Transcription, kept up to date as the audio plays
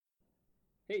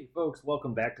Hey, folks,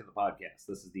 welcome back to the podcast.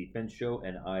 This is the Finch Show,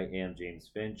 and I am James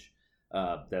Finch.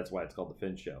 That's why it's called the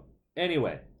Finch Show.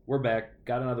 Anyway, we're back.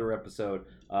 Got another episode.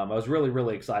 I was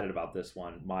really excited about this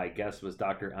one. My guest was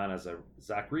Dr. Anna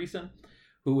Zakrisson,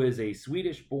 who is a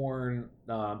Swedish born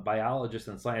biologist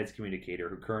and science communicator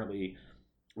who currently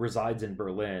resides in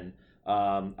Berlin.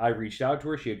 I reached out to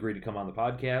her. She agreed to come on the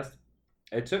podcast.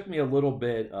 It took me a little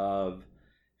bit of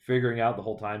figuring out the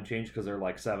whole time change because they're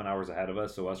like 7 hours ahead of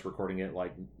us. So us recording it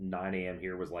like 9 a.m.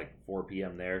 here was like 4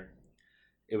 p.m. there.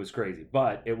 It was crazy,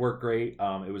 but it worked great.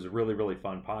 It was a really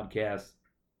fun podcast.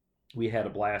 We had a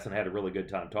blast and had a really good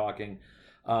time talking.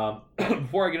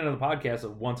 Before I get into the podcast,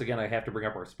 once again, I have to bring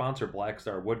up our sponsor, Black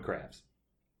Star Woodcrafts.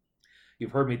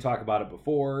 You've heard me talk about it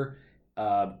before.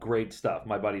 Great stuff.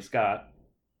 My buddy Scott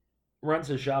runs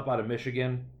his shop out of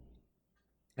Michigan.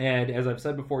 And as I've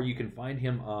said before, you can find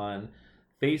him on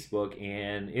Facebook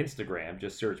and Instagram.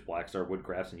 Just search Black Star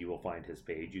Woodcrafts and you will find his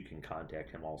page. You can contact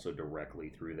him also directly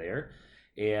through there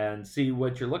and see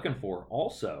what you're looking for.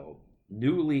 Also,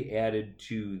 newly added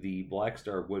to the Black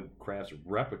Star Woodcrafts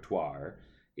repertoire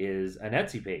is an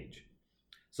Etsy page.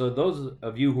 So those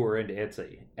of you who are into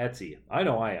Etsy, I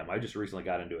know I am. I just recently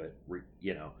got into it,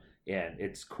 and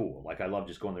it's cool. Like I love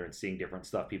just going there and seeing different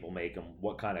stuff people make and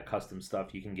what kind of custom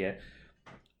stuff you can get.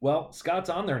 Well,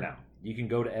 Scott's on there now. You can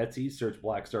go to Etsy, search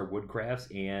Black Star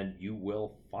Woodcrafts, and you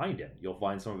will find him. You'll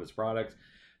find some of his products.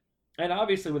 And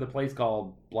obviously with a place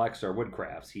called Black Star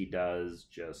Woodcrafts, he does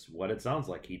just what it sounds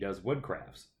like. He does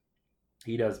woodcrafts.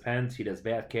 He does pens, he does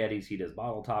bath caddies, he does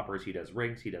bottle toppers, he does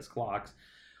rings, he does clocks.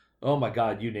 Oh my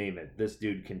God, you name it. This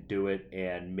dude can do it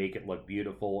and make it look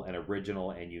beautiful and original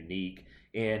and unique.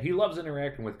 And he loves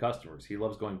interacting with customers. He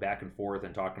loves going back and forth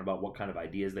and talking about what kind of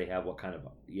ideas they have, what kind of,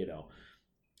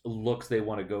 looks they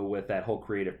want to go with, that whole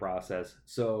creative process.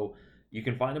 So you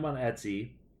can find him on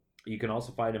Etsy. You can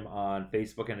also find him on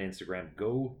Facebook and Instagram.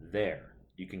 Go there.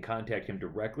 You can contact him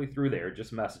directly through there.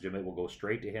 Just message him. It will go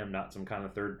straight to him, not some kind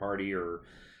of third party or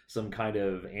some kind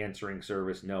of answering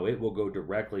service. No, it will go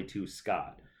directly to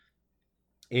Scott.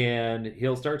 And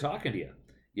he'll start talking to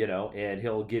you, and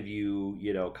he'll give you,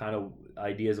 kind of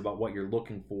ideas about what you're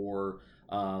looking for,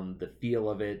 the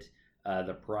feel of it,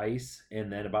 the price,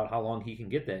 and then about how long he can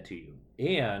get that to you.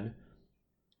 And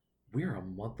we're a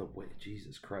month away.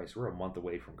 Jesus Christ, we're a month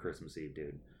away from Christmas Eve,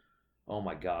 dude. Oh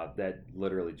my God, that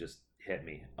literally just hit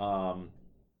me.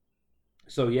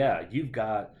 So yeah, you've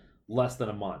got less than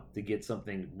a month to get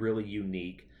something really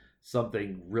unique,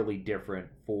 something really different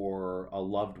for a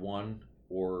loved one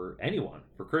or anyone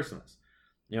for Christmas.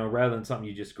 Rather than something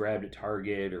you just grabbed at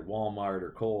Target or Walmart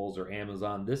or Kohl's or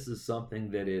Amazon, this is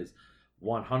something that is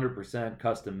 100%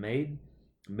 custom made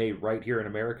right here in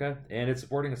America, and it's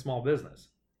supporting a small business.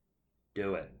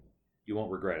 Do it. You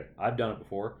won't regret it. I've done it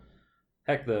before.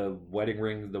 Heck, the wedding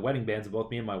bands that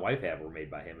both me and my wife have were made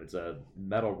by him. It's a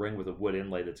metal ring with a wood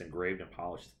inlay that's engraved and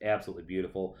polished. It's absolutely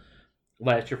beautiful.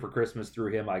 Last year for Christmas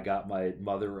through him, I got my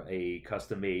mother a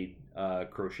custom-made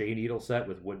crochet needle set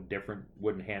with different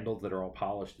wooden handles that are all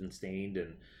polished and stained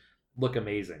and look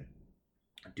amazing.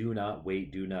 Do not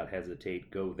wait. Do not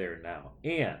hesitate. Go there now.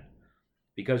 And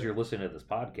because you're listening to this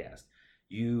podcast,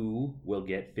 you will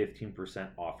get 15%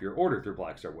 off your order through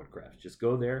Black Star Woodcrafts. Just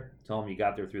go there, tell him you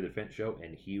got there through the Finch Show,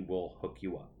 and he will hook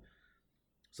you up.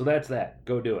 So that's that.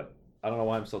 Go do it. I don't know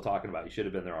why I'm still talking about it. You should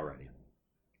have been there already.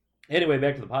 Anyway,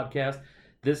 back to the podcast.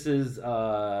 This is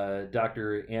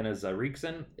Dr. Anna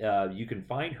Zakrisson. You can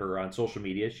find her on social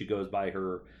media. She goes by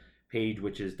her page,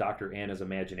 which is Dr. Anna's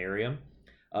Imaginarium.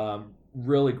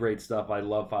 Really great stuff.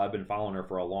 I've been following her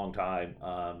for a long time.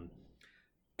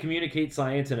 Communicate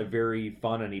science in a very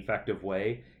fun and effective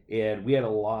way. And we had a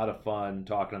lot of fun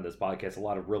talking on this podcast, a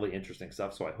lot of really interesting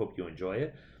stuff. So I hope you enjoy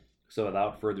it. So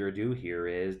without further ado, here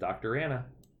is Dr. Anna.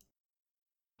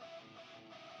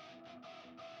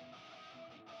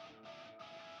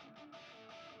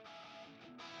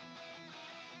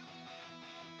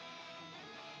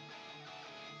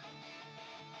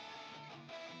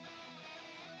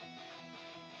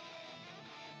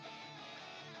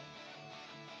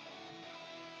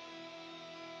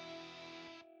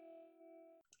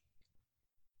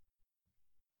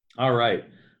 All right.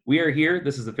 We are here.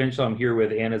 This is the Finch Show. I'm here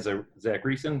with Anna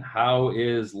Zakrisson. How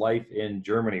is life in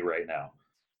Germany right now?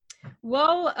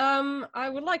 Well, I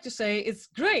would like to say it's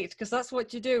great because that's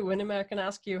what you do when American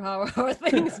ask you how are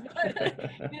things.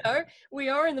 We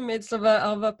are in the midst of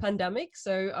a pandemic,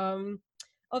 so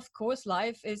of course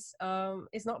life is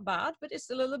not bad, but it's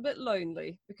a little bit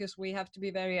lonely because we have to be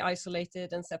very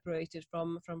isolated and separated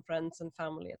from friends and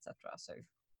family, etc. So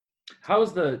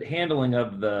how's the handling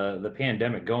of the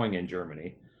pandemic going in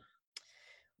Germany?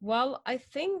 Well, I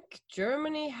think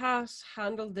Germany has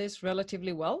handled this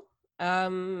relatively well.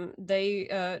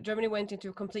 Germany went into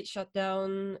a complete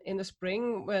shutdown in the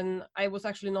spring when I was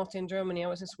actually not in Germany. I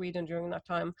was in Sweden during that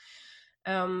time.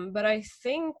 But I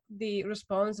think the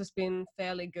response has been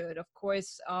fairly good. Of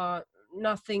course,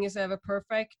 nothing is ever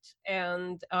perfect,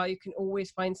 and you can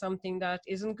always find something that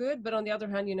isn't good. But on the other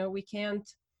hand, we can't.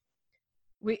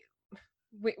 We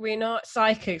we're not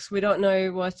psychics. We don't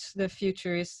know what the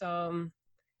future is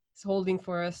holding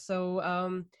for us.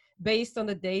 So based on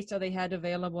the data they had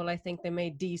available, I think they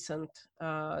made decent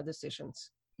decisions.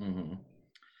 Mm-hmm.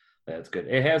 That's good.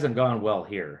 It hasn't gone well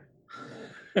here.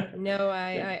 No,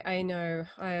 I know.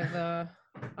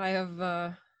 I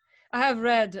have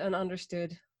read and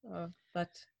understood that.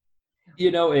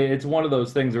 It's one of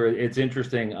those things where it's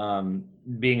interesting.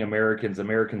 Being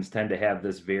Americans tend to have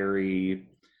this very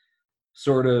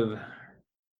sort of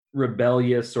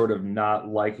rebellious, sort of not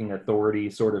liking authority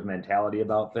sort of mentality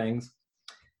about things.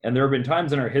 And there have been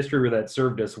times in our history where that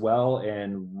served us well.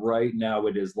 And right now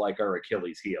it is like our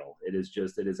Achilles heel. It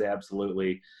is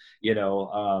absolutely,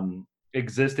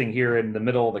 existing here in the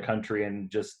middle of the country and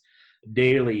just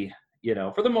daily,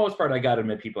 for the most part, I got to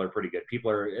admit, people are pretty good.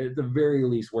 People are at the very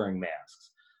least wearing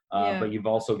masks. Yeah. But you've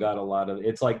also got a lot of,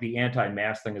 it's like the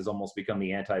anti-mask thing has almost become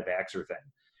the anti-vaxxer thing,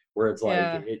 where it's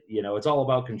like, Yeah. it's all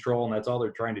about control and that's all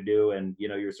they're trying to do. And,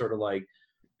 you're sort of like,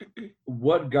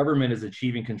 what government is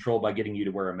achieving control by getting you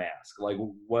to wear a mask? Like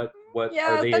what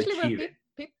Yeah, are they especially achieving?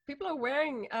 when people are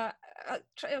wearing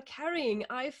carrying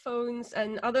iPhones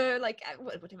and other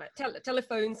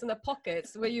telephones in their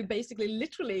pockets, where you basically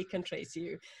literally can trace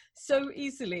you so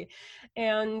easily.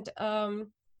 And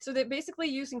so they're basically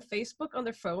using Facebook on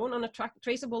their phone on a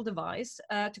traceable device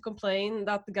to complain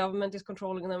that the government is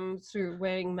controlling them through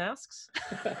wearing masks.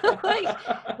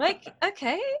 like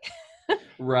okay.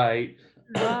 Right.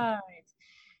 Right.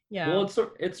 Yeah. Well,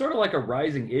 it's sort of like a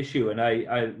rising issue, and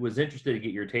I was interested to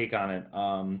get your take on it.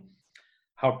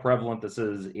 How prevalent this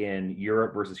is in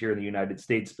Europe versus here in the United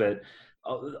States, but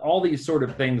all these sort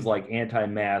of things like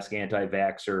anti-mask,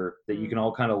 anti-vaxxer, that you can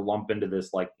all kind of lump into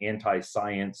this like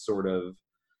anti-science sort of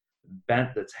bent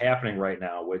that's happening right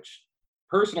now, which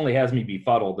personally has me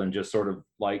befuddled and just sort of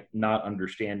like not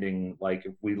understanding, like,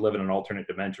 if we live in an alternate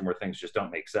dimension where things just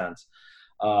don't make sense.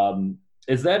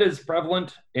 Is that as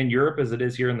prevalent in Europe as it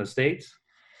is here in the States?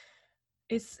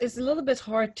 It's a little bit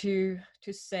hard to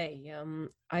say.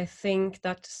 I think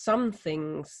that some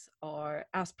things are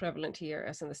as prevalent here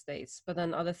as in the States, but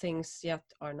then other things yet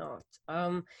are not.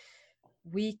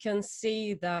 We can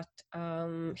see that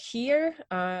here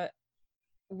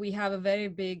we have a very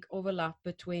big overlap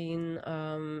between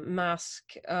mask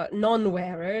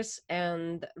non-wearers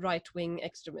and right-wing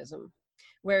extremism.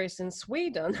 Whereas in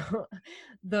Sweden,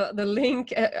 the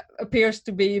link appears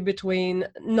to be between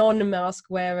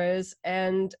non-mask wearers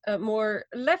and more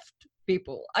left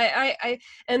people.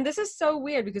 And this is so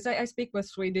weird because I speak both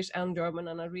Swedish and German,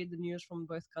 and I read the news from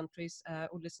both countries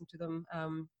or listen to them.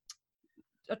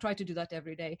 I try to do that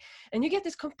every day, and you get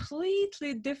this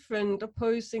completely different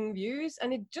opposing views,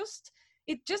 and it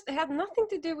had nothing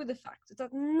to do with the facts. It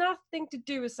had nothing to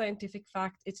do with scientific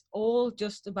fact. It's all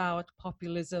just about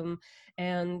populism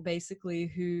and basically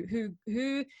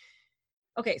who.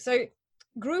 Okay, so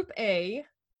Group A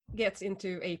gets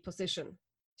into a position.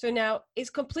 So now it's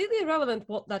completely irrelevant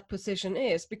what that position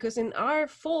is, because in our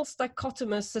false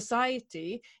dichotomous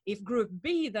society, if Group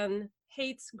B then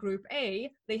hates Group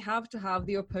A, they have to have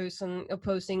the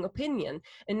opposing opinion.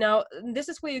 And now this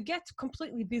is where you get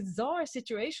completely bizarre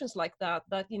situations like that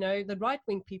the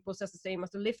right-wing people says the same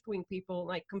as the left-wing people,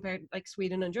 like compared like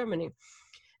Sweden and Germany.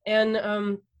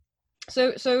 And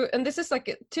so and this is like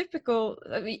a typical,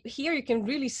 here you can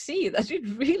really see that it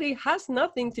really has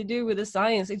nothing to do with the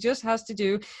science. It just has to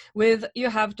do with you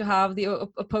have to have the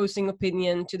opposing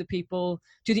opinion to the people,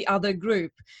 to the other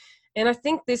group. And I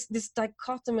think this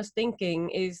dichotomous thinking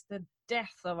is the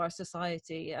death of our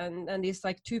society, and it's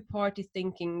like two-party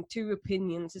thinking, two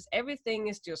opinions. Everything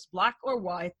is just black or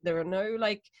white. There are no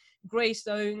like gray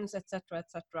zones, etc.,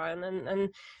 and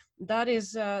that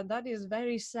is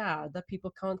very sad that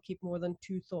people can't keep more than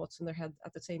two thoughts in their head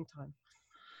at the same time.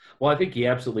 Well, I think you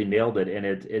absolutely nailed it, and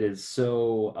it is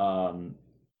so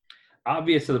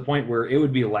obvious to the point where it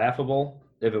would be laughable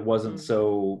if it wasn't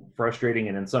so frustrating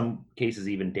and in some cases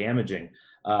even damaging.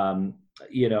 And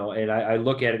I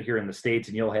look at it here in the States,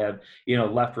 and you'll have,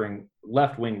 left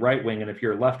wing, right wing. And if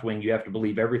you're left wing, you have to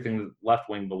believe everything the left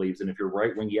wing believes. And if you're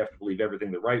right wing, you have to believe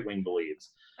everything the right wing believes.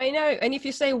 I know. And if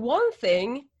you say one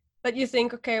thing, that you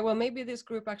think, okay, well, maybe this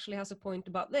group actually has a point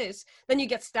about this, then you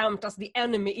get stamped as the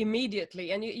enemy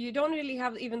immediately. And you don't really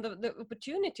have even the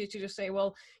opportunity to just say,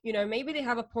 well, you know, maybe they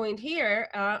have a point here.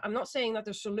 I'm not saying that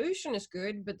the solution is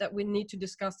good, but that we need to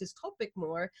discuss this topic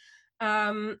more.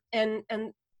 And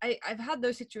I've had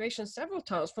those situations several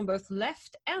times from both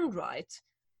left and right,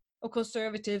 or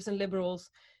conservatives and liberals.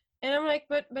 And I'm like,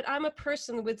 but I'm a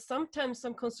person with sometimes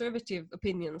some conservative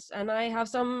opinions, and I have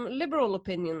some liberal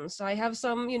opinions. I have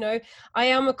some, you know, I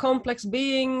am a complex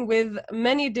being with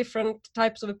many different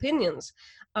types of opinions.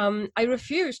 I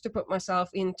refuse to put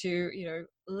myself into, you know,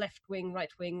 left wing,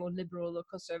 right wing, or liberal or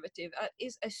conservative.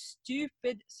 It's a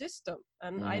stupid system,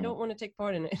 and I don't want to take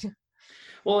part in it.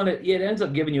 Well, and it ends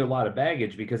up giving you a lot of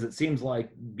baggage, because it seems like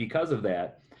because of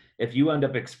that, if you end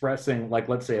up expressing, like,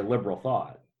 let's say, a liberal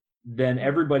thought, then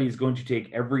everybody's going to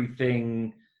take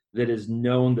everything that is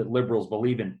known that liberals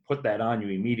believe in, put that on you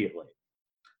immediately.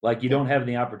 Like, you don't have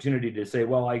the opportunity to say,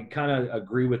 well, I kind of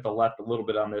agree with the left a little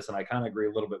bit on this, and I kind of agree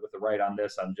a little bit with the right on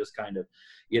this. I'm just kind of,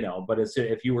 you know, but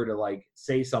if you were to like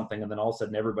say something, and then all of a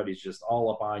sudden everybody's just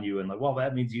all up on you, and like, well,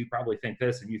 that means you probably think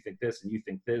this, and you think this, and you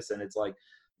think this. And it's like,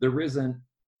 there isn't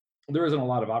a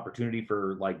lot of opportunity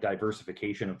for like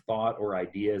diversification of thought or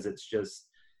ideas.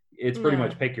 It's pretty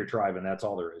much pick your tribe, and that's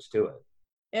all there is to it.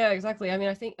 Yeah, exactly. I mean,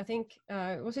 I think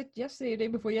was it yesterday, the day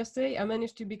before yesterday, I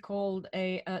managed to be called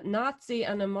a Nazi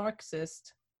and a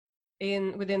Marxist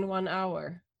within 1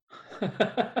 hour.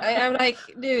 I'm like,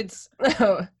 dudes,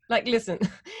 no, like, listen.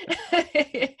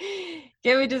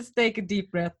 Can we just take a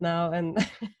deep breath now? And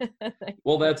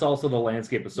well, that's also the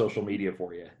landscape of social media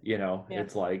for you. You know, yeah.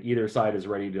 It's like either side is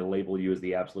ready to label you as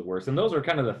the absolute worst, and those are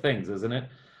kind of the things, isn't it?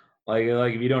 Like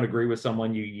if you don't agree with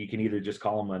someone, you can either just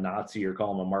call them a Nazi or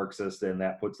call them a Marxist, and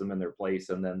that puts them in their place,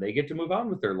 and then they get to move on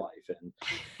with their life. And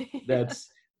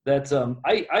that's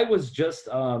I was just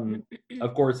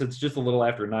of course, it's just a little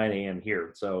after 9 a.m.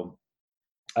 here, so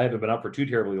I haven't been up for too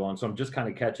terribly long, so I'm just kind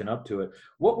of catching up to it.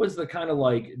 What was the kind of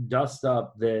like dust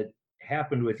up that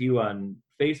happened with you on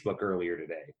Facebook earlier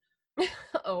today?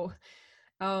 Oh,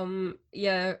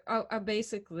 yeah, I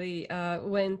basically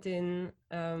went in.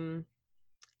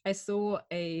 I saw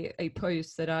a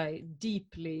post that I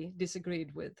deeply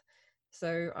disagreed with.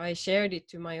 So I shared it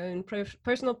to my own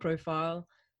personal profile,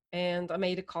 and I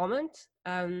made a comment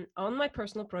on my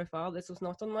personal profile. This was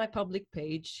not on my public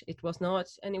page. It was not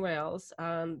anywhere else.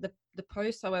 The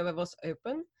post, however, was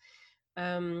open.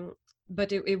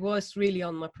 But it was really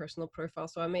on my personal profile.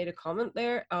 So I made a comment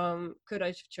there. Could I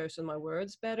have chosen my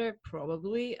words better?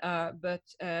 Probably. But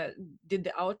did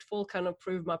the outfall kind of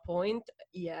prove my point?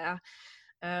 Yeah.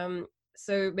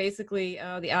 So basically,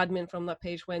 the admin from that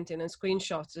page went in and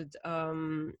screenshotted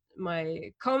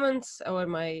my comments, or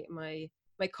my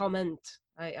comment.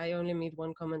 I only made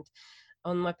one comment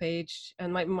on my page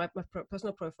and my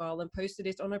personal profile, and posted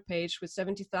it on her page with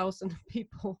 70,000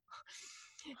 people.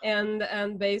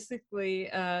 and basically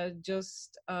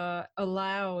just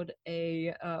allowed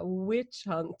a witch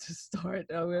hunt to start.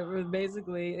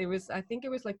 I think it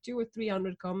was like 200 or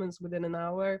 300 comments within an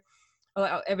hour.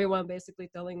 Everyone basically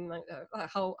telling like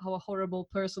how a horrible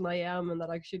person I am, and that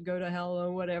I should go to hell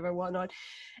or whatever, whatnot.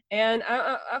 And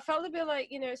I felt a bit like,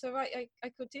 you know, so I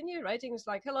continued writing. It's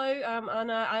like, hello,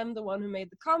 Anna, I'm the one who made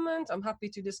the comment. I'm happy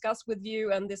to discuss with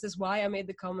you, and this is why I made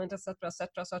the comment, etc.,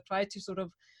 etc. So I tried to sort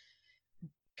of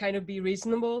kind of be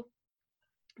reasonable,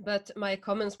 but my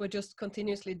comments were just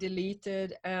continuously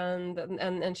deleted,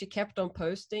 and she kept on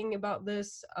posting about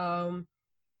this,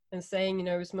 and saying, you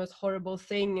know, it's the most horrible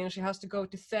thing, and she has to go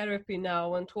to therapy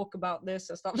now and talk about this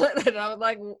and stuff like that. And I was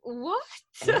like, what?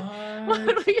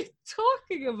 What are you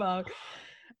talking about?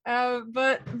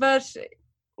 But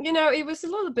you know, it was a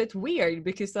little bit weird,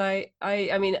 because I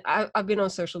mean, I've been on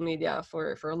social media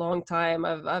for a long time.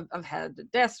 I've had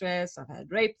death threats, I've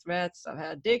had rape threats, I've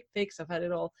had dick pics, I've had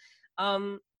it all.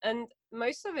 And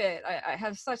most of it, I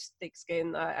have such thick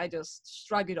skin, I just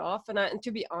shrug it off. And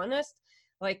to be honest,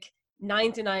 like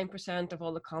 99% of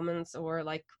all the comments or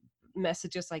like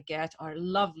messages I get are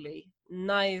lovely,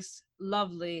 nice,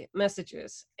 lovely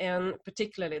messages, and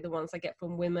particularly the ones I get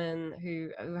from women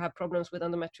who have problems with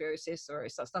endometriosis or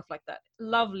stuff like that.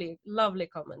 Lovely, lovely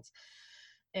comments.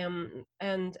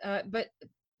 But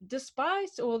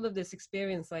despite all of this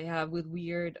experience I have with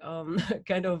weird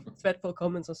kind of threatful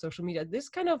comments on social media, this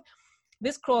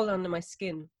crawled under my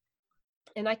skin,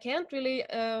 and I can't really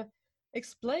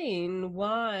explain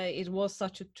why it was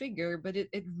such a trigger, but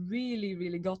it really,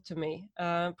 really got to me,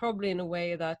 probably in a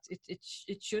way that it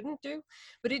shouldn't do.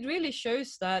 But it really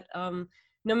shows that no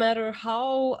matter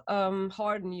how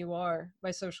hardened you are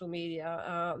by social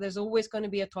media, there's always going to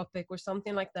be a topic or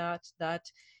something like that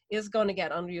is going to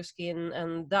get under your skin,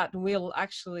 and that will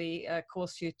actually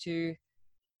cause you to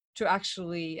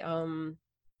actually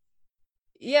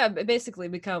basically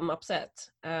become upset,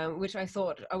 which I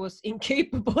thought I was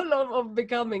incapable of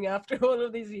becoming after all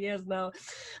of these years now.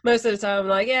 Most of the time I'm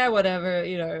like, yeah, whatever,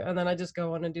 and then I just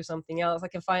go on and do something else. I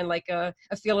can find like I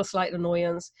feel a slight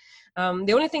annoyance.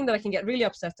 The only thing that I can get really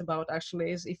upset about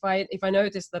actually is if I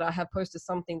notice that I have posted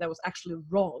something that was actually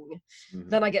wrong,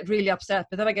 then I get really upset,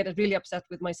 but then I get really upset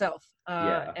with myself.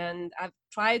 And I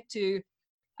tried to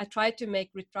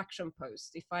make retraction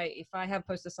posts. If I have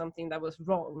posted something that was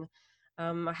wrong,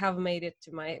 I have made it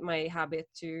to my habit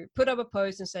to put up a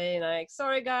post and say like,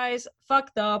 sorry guys,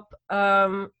 fucked up.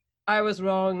 I was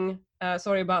wrong.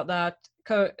 Sorry about that.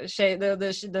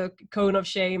 The cone of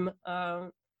shame,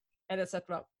 and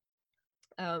etc.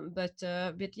 But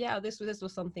yeah, this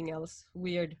was something else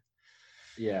weird.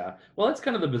 Yeah. Well, that's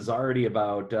kind of the bizarrity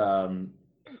about,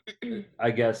 I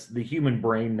guess, the human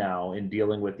brain now in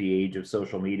dealing with the age of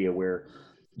social media, where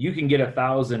you can get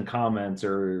 1,000 comments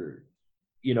or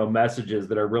messages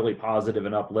that are really positive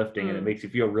and uplifting, and it makes you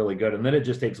feel really good, and then it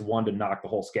just takes one to knock the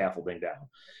whole scaffolding down.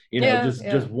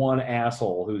 Just one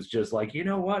asshole who's just like, you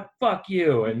know what, fuck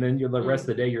you, and then the rest of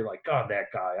the day you're like, God,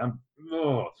 that guy,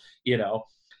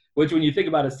 which when you think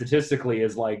about it statistically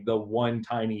is like the one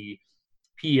tiny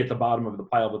pea at the bottom of the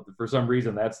pile, but for some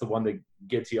reason that's the one that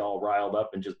gets you all riled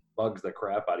up and just bugs the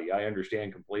crap out of you. I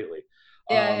understand completely.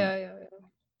 Yeah.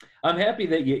 I'm happy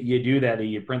that you do that, and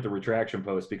you print the retraction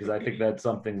post, because I think that's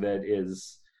something that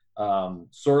is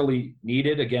sorely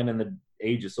needed. Again, in the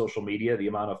age of social media, the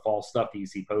amount of false stuff that you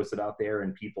see posted out there,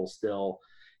 and people still,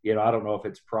 I don't know if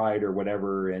it's pride or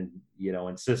whatever, and,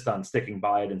 insist on sticking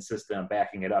by it, insist on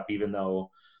backing it up, even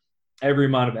though every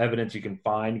amount of evidence you can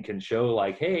find can show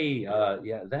like, hey,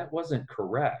 that wasn't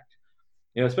correct.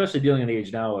 Especially dealing in the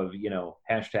age now of,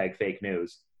 hashtag fake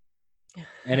news.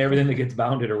 And everything that gets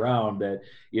bounded around that,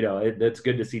 that's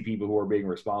good to see people who are being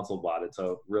responsible about it.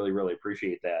 So really, really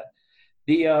appreciate that.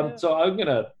 So I'm going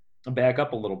to back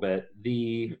up a little bit.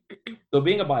 So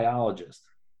being a biologist,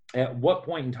 at what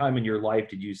point in time in your life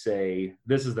did you say,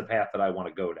 this is the path that I want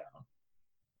to go down?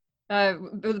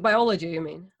 With biology, you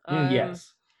mean?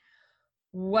 Yes.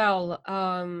 Well,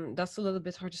 that's a little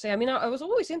bit hard to say. I mean, I was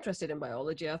always interested in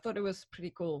biology. I thought it was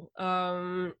pretty cool.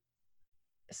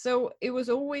 So it was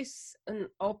always an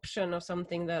option of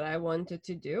something that I wanted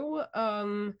to do.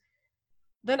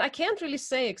 Then I can't really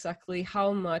say exactly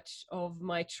how much of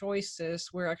my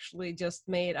choices were actually just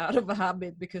made out of a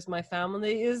habit because my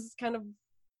family is kind of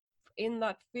in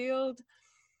that field.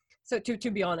 So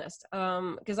to be honest,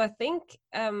 because I think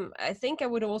I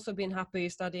would have also been happy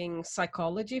studying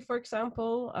psychology, for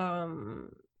example,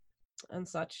 and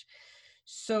such.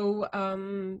 So,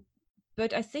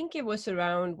 but I think it was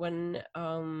around when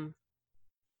I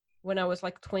was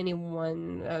like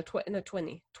 21,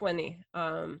 20,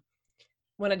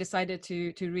 when I decided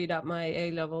to read up my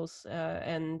A levels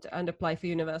and apply for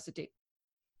university.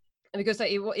 Because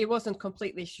it wasn't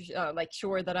completely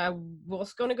sure that I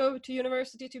was going to go to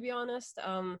university, to be honest.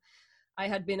 I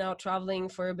had been out traveling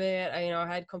for a bit. I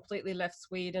had completely left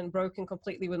Sweden, broken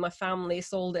completely with my family,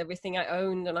 sold everything I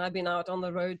owned, and I've been out on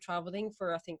the road traveling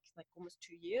for I think like almost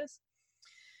 2 years.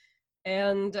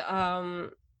 And so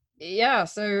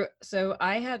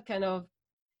I had I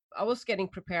was getting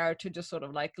prepared to just sort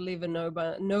of like live a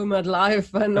nomad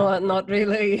life and not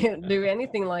really do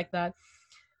anything like that.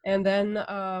 And then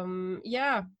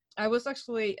I was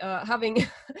actually having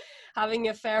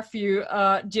a fair few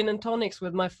gin and tonics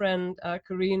with my friend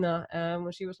Karina,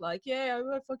 when she was like, yeah,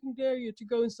 I fucking dare you to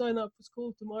go and sign up for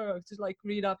school tomorrow to like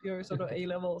read up your sort of A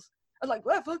levels. I was like,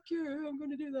 well, fuck you, I'm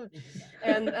gonna do that.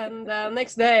 and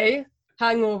next day,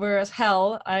 hangover as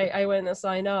hell, I went and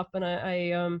signed up, and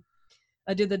I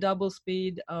did the double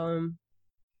speed A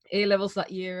levels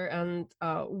that year, and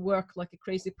worked like a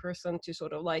crazy person to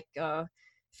sort of like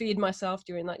feed myself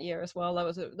during that year as well. That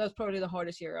was probably the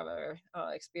hardest year I've ever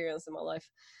experienced in my life.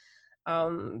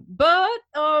 But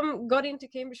got into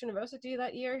Cambridge University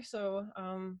that year, so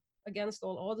against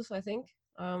all odds, I think.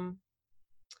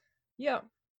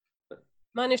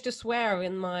 Managed to swear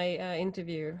in my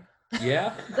interview.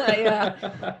 Yeah.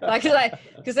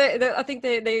 Because I think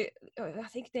they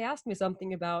asked me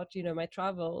something about my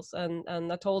travels,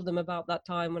 and I told them about that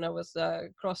time when I was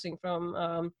crossing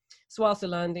from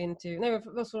Swaziland it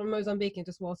was from Mozambique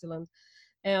into Swaziland,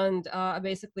 and I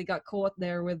basically got caught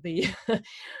there with the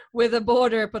with the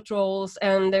border patrols,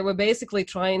 and they were basically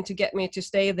trying to get me to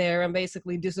stay there and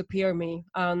basically disappear me.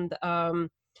 And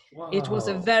it was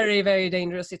a very, very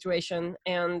dangerous situation,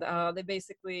 and they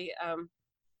basically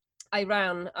I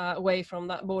ran away from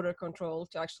that border control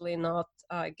to actually not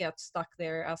get stuck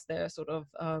there as their sort of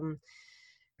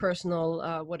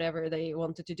personal whatever they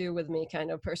wanted to do with me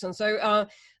kind of person. So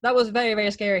that was very,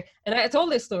 very scary. And I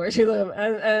told this story to them,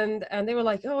 and they were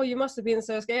like, "Oh, you must have been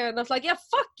so scared." And I was like, "Yeah,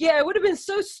 fuck yeah, I would have been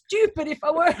so stupid if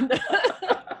I weren't."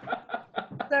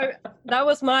 So that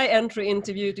was my entry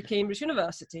interview to Cambridge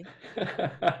University.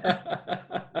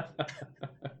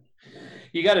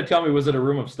 You got to tell me, was it a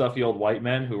room of stuffy old white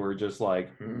men who were just like,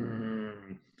 or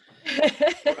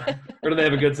do they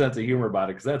have a good sense of humor about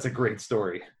it? Because that's a great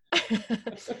story.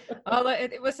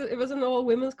 It was an all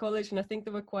women's college, and I think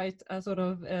they were quite sort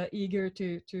of eager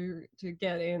to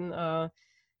get in,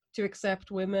 to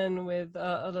accept women with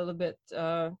a little bit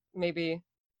maybe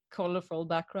colorful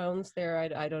backgrounds there.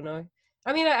 I don't know.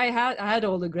 I mean, I had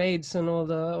all the grades and all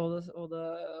the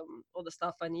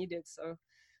stuff I needed. So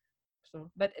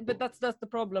but that's the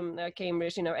problem.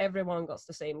 Cambridge, everyone got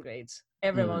the same grades.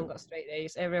 Everyone got straight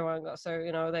A's. Everyone got, so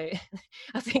they.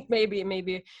 I think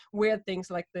maybe weird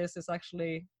things like this is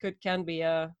actually can be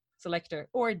a selector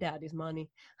or daddy's money.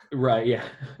 Right. Yeah.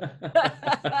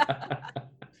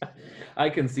 I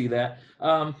can see that.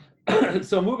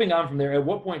 So moving on from there, at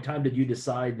what point in time did you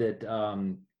decide that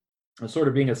sort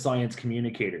of being a science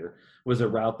communicator was a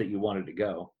route that you wanted to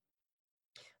go?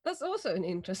 That's also an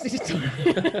interesting story.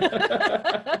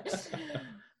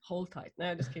 Hold tight.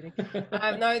 No, just kidding.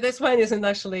 No, this one isn't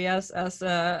actually as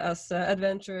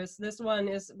adventurous. This one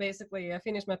is basically, I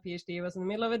finished my PhD. I was in the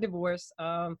middle of a divorce.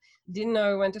 Didn't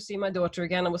know when to see my daughter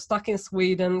again. I was stuck in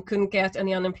Sweden. Couldn't get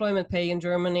any unemployment pay in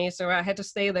Germany, so I had to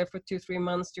stay there for 2-3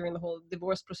 months during the whole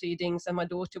divorce proceedings. And my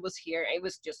daughter was here. It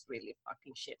was just really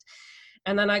fucking shit.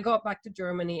 And then I got back to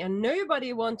Germany, and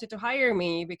nobody wanted to hire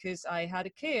me because I had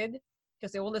a kid.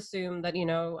 Because they all assume that,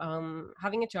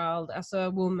 having a child as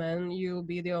a woman, you'll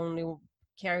be the only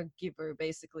caregiver,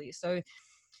 basically. So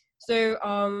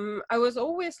I was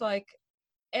always like,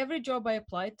 every job I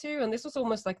applied to, and this was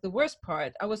almost like the worst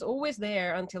part, I was always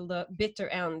there until the bitter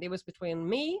end. It was between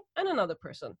me and another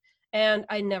person, and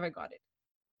I never got it.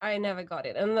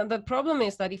 And the problem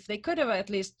is that if they could have at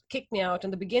least kicked me out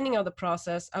in the beginning of the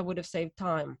process, I would have saved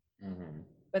time. Mm-hmm.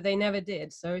 But they never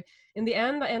did. So in the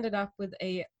end, I ended up with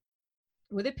a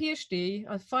PhD,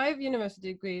 5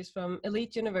 university degrees from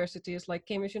elite universities like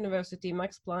Cambridge University,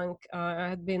 Max Planck. I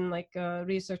had been like a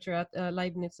researcher at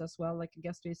Leibniz as well, like a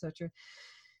guest researcher.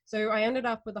 So I ended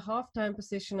up with a half-time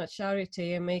position at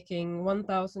Charité and making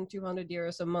 1,200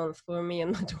 euros a month for me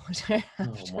and my daughter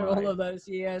after all of those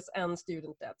years and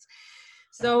student debts.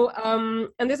 So,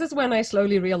 and this is when I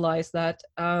slowly realized that,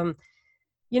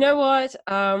 you know what,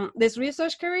 this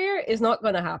research career is not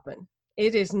going to happen.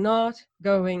 It is not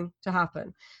going to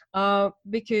happen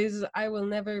because I will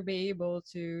never be able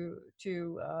to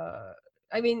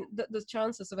I mean, the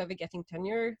chances of ever getting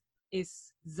tenure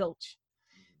is zilch.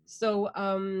 So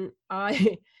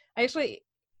I actually,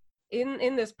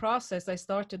 in this process, I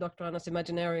started Dr. Anna's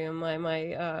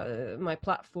Imaginarium, my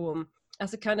platform,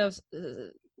 as a kind of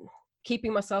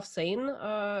keeping myself sane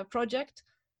project.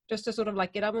 Just to sort of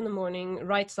like get up in the morning,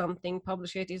 write something,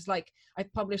 publish it. It's like I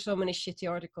published so many shitty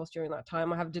articles during that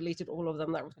time. I have deleted all of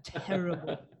them. That was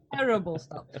terrible, terrible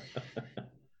stuff.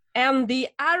 And the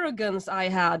arrogance I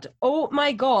had, oh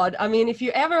my God. I mean, if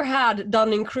you ever had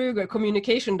Dunning-Kruger,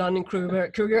 communication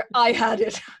Dunning-Kruger, I had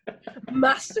it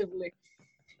massively.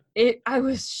 I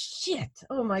was shit.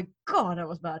 Oh my God, that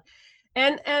was bad.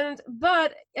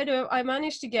 But I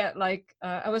managed to get like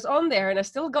I was on there and I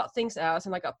still got things out,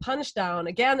 and I got punched down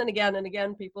again and again and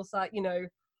again. People start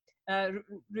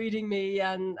reading me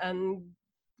and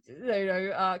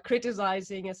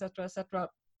criticizing, etc., etc.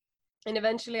 And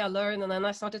eventually I learned, and then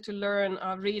I started to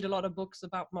read a lot of books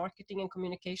about marketing and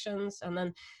communications, and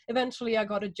then eventually I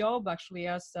got a job actually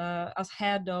as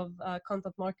head of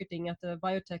content marketing at the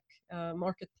biotech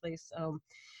marketplace.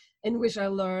 In which I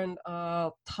learned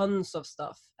tons of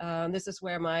stuff. This is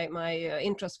where my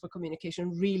interest for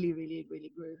communication really, really,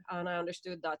 really grew. And I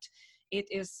understood that it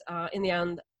is, in the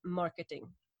end, marketing.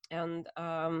 And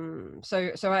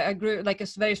so I grew like a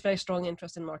very, very strong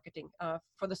interest in marketing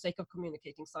for the sake of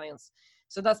communicating science.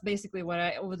 So that's basically what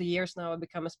over the years now, I've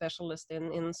become a specialist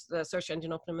in search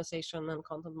engine optimization and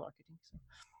content marketing. So.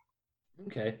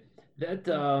 Okay. That,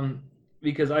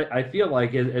 because I feel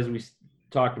like, as we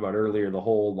talked about earlier, the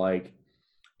whole like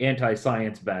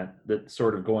anti-science bent that's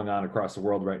sort of going on across the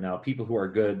world right now. People who are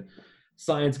good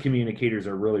science communicators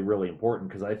are really, really important,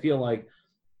 because I feel like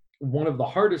one of the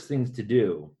hardest things to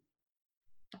do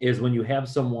is when you have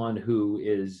someone who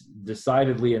is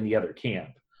decidedly in the other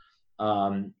camp,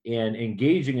 and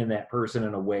engaging in that person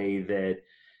in a way that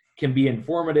can be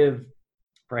informative,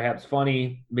 perhaps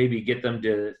funny, maybe get them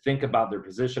to think about their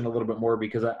position a little bit more,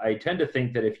 because I tend to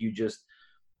think that if you just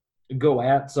go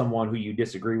at someone who you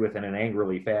disagree with in an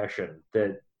angrily fashion,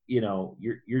 that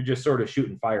you're just sort of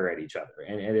shooting fire at each other,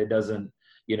 and it doesn't,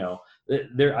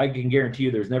 there, I can guarantee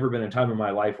you there's never been a time in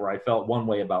my life where I felt one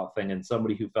way about thing and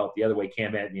somebody who felt the other way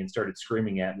came at me and started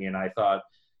screaming at me, and I thought,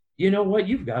 you know what,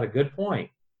 you've got a good point,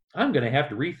 I'm going to have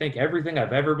to rethink everything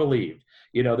I've ever believed.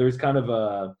 There's kind of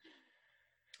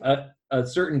a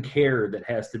certain care that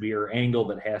has to be, or angle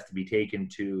that has to be taken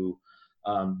to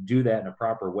do that in a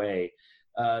proper way.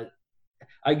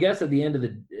 I guess at the end of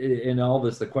in all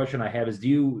this, the question I have is,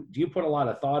 do you put a lot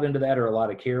of thought into that, or a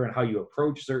lot of care in how you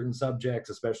approach certain subjects,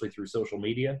 especially through social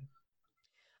media?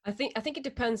 I think it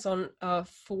depends on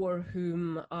for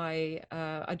whom I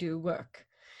do work.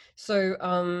 So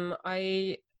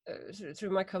I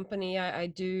through my company I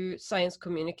do science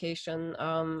communication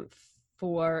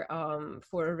for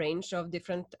a range of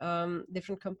different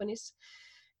companies,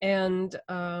 and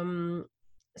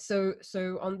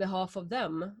so on behalf of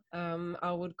them,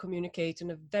 I would communicate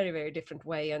in a very, very different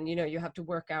way, and you have to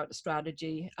work out a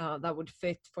strategy that would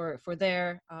fit for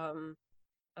their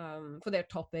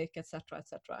topic, etc.,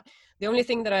 etc. The only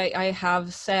thing that I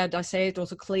have said, I say it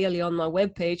also clearly on my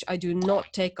webpage, I do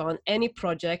not take on any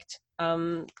project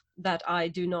that I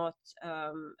do not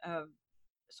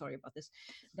sorry about this,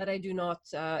 that I do not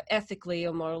ethically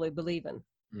or morally believe in.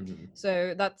 Mm-hmm.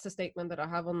 So that's a statement that I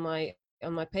have on my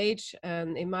page,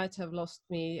 and it might have lost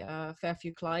me a fair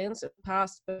few clients in the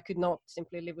past, but I could not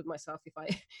simply live with myself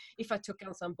if I took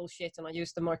on some bullshit and I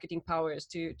used the marketing powers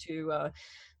to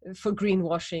for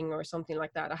greenwashing or something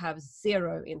like that. I have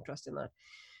zero interest in that.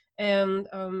 And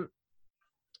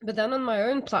but then on my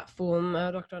own platform,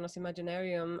 Dr. Anna's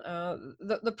Imaginarium,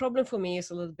 the problem for me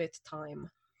is a little bit time.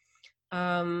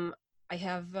 I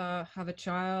have a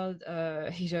child. I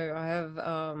have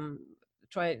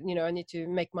I need to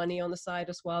make money on the side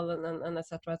as well, and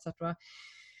etc., etc.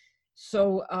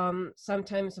 So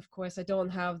sometimes, of course, I don't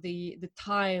have the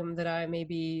time that I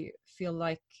maybe feel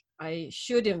like I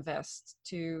should invest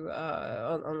to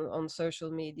on social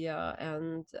media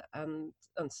and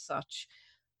such.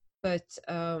 But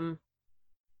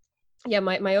yeah,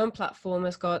 my own platform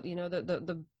has got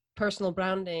the personal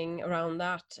branding around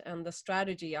that, and the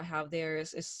strategy I have there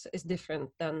is different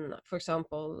than, for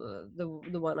example,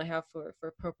 the one I have for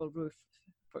Purple Roof,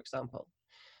 for example.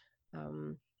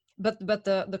 But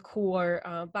the core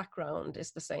background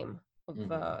is the same,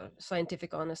 of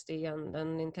scientific honesty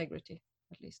and integrity,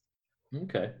 at least.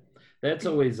 Okay, that's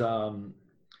always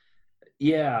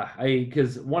yeah, I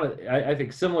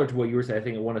think similar to what you were saying, I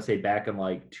think I want to say back in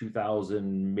like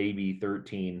 2000, maybe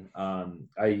 13,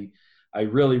 I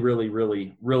really, really,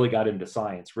 really, really got into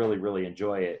science, really, really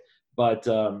enjoy it. But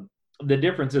the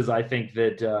difference is, I think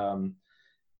that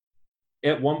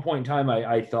at one point in time,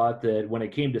 I thought that when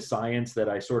it came to science, that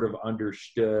I sort of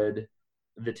understood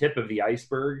the tip of the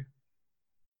iceberg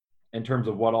in terms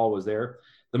of what all was there.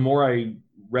 The more I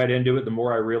read into it, the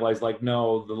more I realized, like,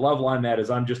 no, the level I'm at is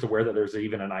I'm just aware that there's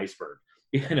even an iceberg,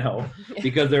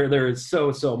 because there is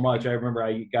so much. I remember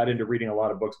I got into reading a lot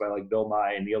of books by like Bill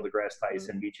Nye and Neil deGrasse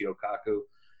Tyson, Michio Kaku,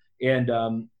 and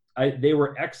they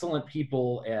were excellent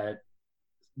people at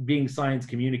being science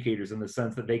communicators, in the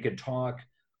sense that they could talk,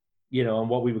 on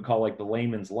what we would call like the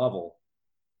layman's level.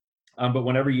 But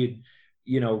whenever you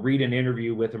read an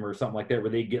interview with them or something like that, where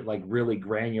they get like really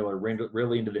granular,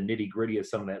 really into the nitty gritty of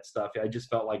some of that stuff, I just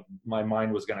felt like my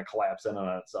mind was going to collapse in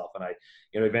on itself. And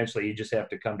eventually you just have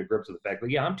to come to grips with the fact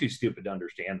that, yeah, I'm too stupid to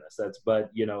understand this.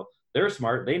 But they're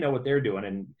smart. They know what they're doing.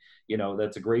 And,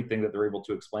 that's a great thing that they're able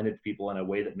to explain it to people in a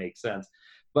way that makes sense.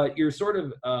 But you're sort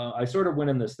of, I sort of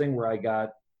went in this thing where I got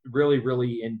really,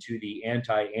 really into the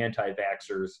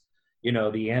anti-vaxxers,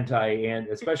 and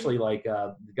especially like,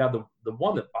 God, the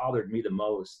one that bothered me the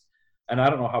most, and I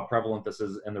don't know how prevalent this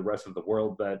is in the rest of the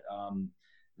world, but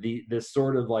this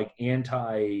sort of like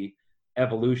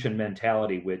anti-evolution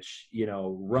mentality, which,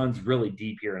 runs really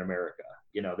deep here in America.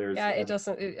 It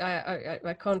doesn't,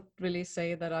 I can't really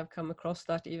say that I've come across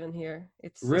that even here.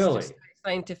 It's really just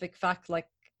scientific fact, like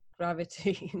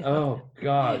gravity. Oh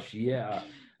gosh, yeah.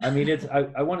 I mean,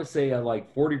 I want to say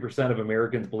like 40% of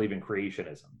Americans believe in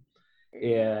creationism,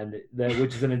 and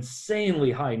which is an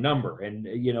insanely high number. And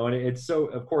and it's so,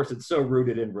 of course, it's so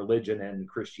rooted in religion and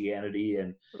Christianity,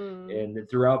 and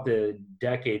throughout the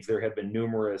decades there have been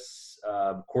numerous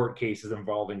court cases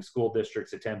involving school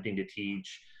districts attempting to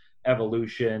teach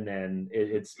evolution, and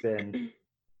it's been,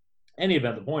 any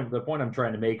event, the point I'm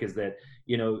trying to make is that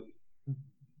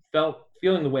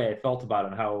feeling the way I felt about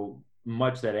it and how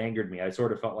much that angered me, I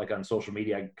sort of felt like on social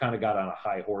media I kind of got on a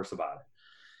high horse about it.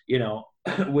 you know,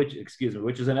 which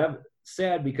is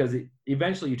sad because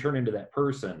eventually you turn into that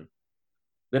person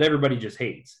that everybody just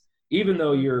hates, even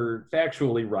though you're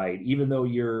factually right, even though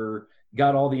you're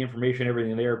got all the information,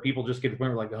 everything there. People just get to the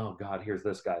point where like, oh God, here's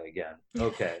this guy again.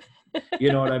 Okay.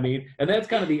 You know what I mean? And that's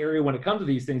kind of the area when it comes to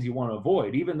these things you want to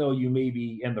avoid, even though you may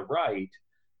be in the right,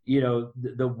 you know,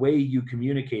 the way you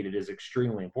communicate it is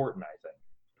extremely important, I think.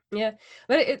 Yeah,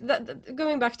 but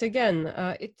going back to again,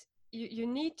 you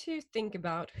need to think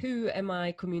about who am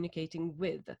I communicating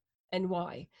with and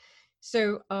why.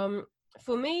 So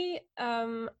for me,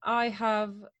 I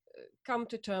have come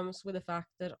to terms with the fact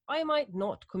that I might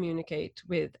not communicate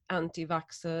with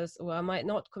anti-vaxxers, or I might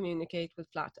not communicate with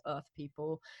flat earth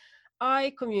people.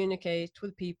 I communicate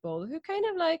with people who kind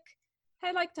of like,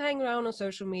 I like to hang around on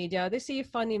social media. They see a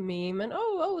funny meme and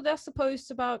that's a post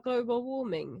about global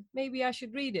warming. Maybe I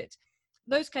should read it.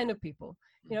 Those kind of people,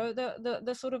 you know,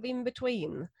 the sort of in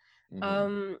between.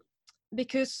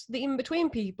 Because the in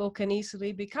between people can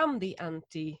easily become the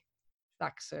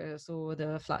anti-vaxxers or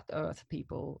the flat earth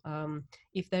people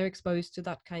if they're exposed to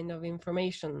that kind of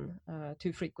information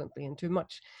too frequently and too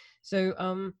much. So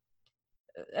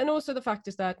and also the fact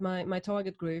is that my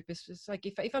target group is just like,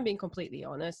 if I'm being completely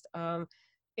honest,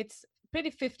 it's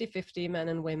pretty 50-50 men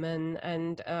and women,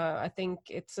 and I think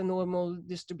it's a normal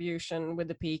distribution with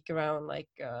the peak around like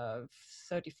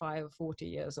 35 or 40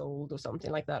 years old or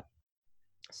something like that.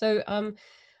 So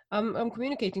I'm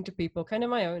communicating to people kind of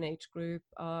my own age group,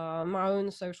 my own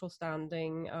social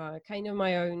standing, kind of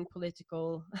my own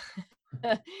political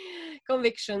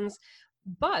convictions.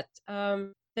 But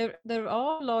there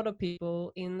are a lot of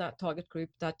people in that target group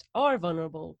that are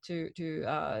vulnerable to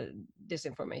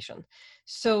disinformation.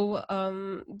 So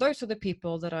those are the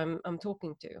people that I'm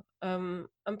talking to.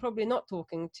 I'm probably not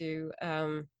talking to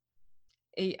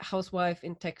a housewife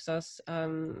in Texas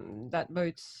that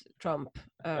votes Trump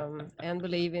and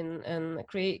believe in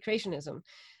creationism.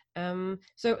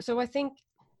 So I think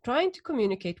trying to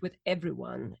communicate with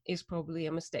everyone is probably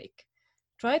a mistake.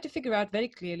 Try to figure out very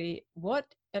clearly what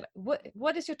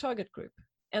is your target group,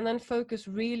 and then focus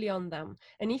really on them.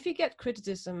 And if you get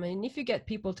criticism, and if you get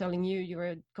people telling you you're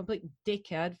a complete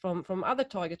dickhead from other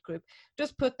target group,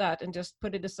 just put that and just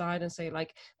put it aside and say,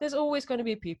 like, there's always going to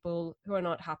be people who are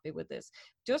not happy with this.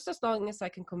 Just as long as I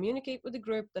can communicate with the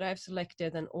group that I've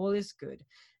selected, then all is good.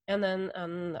 And then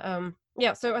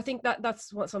so I think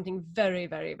that's something very,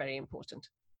 very, very important.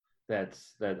 I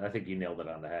think you nailed it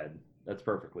on the head. That's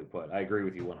perfectly put. I agree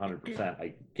with you 100%.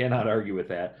 I cannot argue with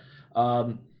that.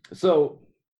 So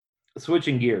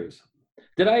switching gears,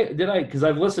 did I, because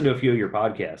I've listened to a few of your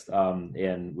podcasts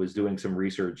and was doing some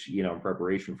research, you know, in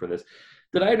preparation for this.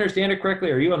 Did I understand it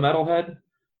correctly? Are you a metalhead?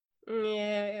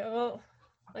 Yeah, well,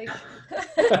 like...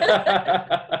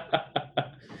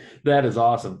 That is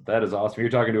awesome. That is awesome.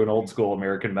 You're talking to an old school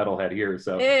American metalhead here.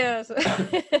 So yes.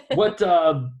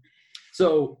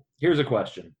 So here's a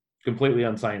question, completely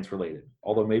unscience related,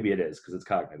 although maybe it is because it's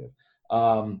cognitive.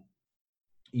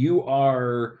 You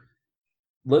are,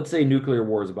 let's say nuclear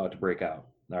war is about to break out,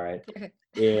 all right? Okay.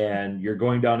 And you're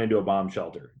going down into a bomb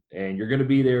shelter, and you're going to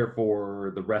be there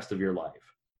for the rest of your life.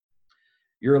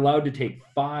 You're allowed to take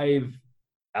 5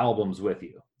 albums with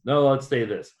you. No, let's say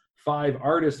this, 5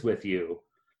 artists with you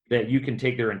that you can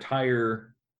take their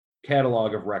entire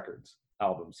catalog of records,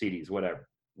 albums, CDs, whatever.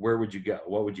 Where would you go?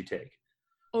 What would you take?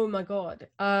 Oh my God.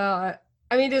 I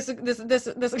mean, there's a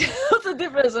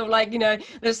difference of, like, you know,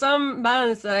 there's some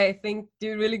bands that I think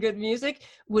do really good music.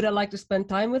 Would I like to spend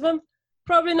time with them?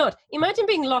 Probably not. Imagine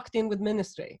being locked in with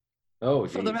Ministry for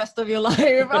the rest of your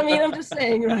life. I mean, I'm just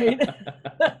saying, right?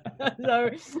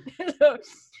 so,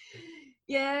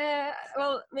 yeah,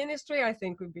 well, Ministry, I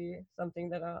think, would be something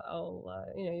that I'll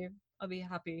be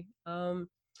happy.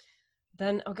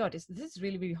 Then, oh God, this is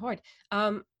really, really hard.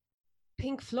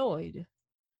 Pink Floyd.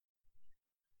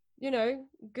 You know,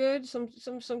 good, some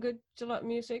good Gillette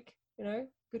music, you know,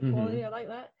 good quality. I like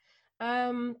that.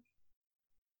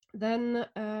 Then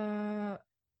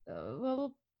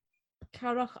well,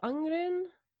 Karach Angren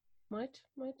might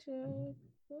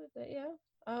yeah.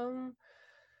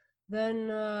 Then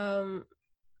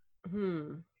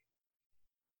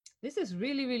this is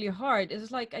really, really hard.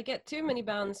 It's like I get too many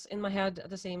bands in my head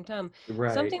at the same time.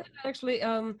 Right. Something that actually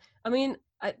I mean,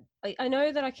 I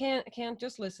know that I can't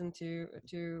just listen to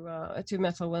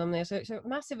metal when I'm there. So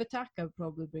Massive Attack I'd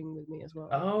probably bring with me as well.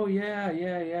 Oh yeah.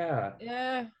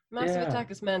 Yeah, Massive Attack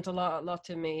has meant a lot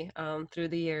to me through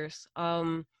the years.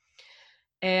 And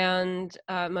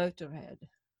Motorhead.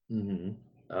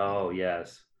 Oh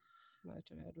yes.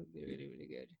 Motorhead would be really, really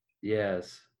good.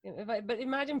 Yes. But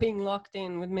imagine being locked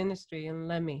in with Ministry and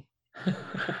Lemmy.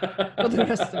 for the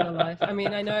rest of my life. I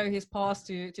mean, I know he's passed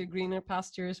to greener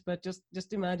pastures, but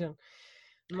just imagine.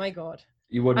 My God.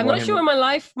 You wouldn't I'm want not him sure to...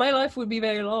 my life would be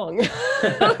very long.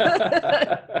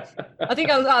 I think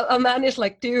I'll manage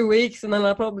like 2 weeks and then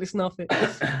I'll probably snuff it.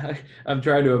 I'm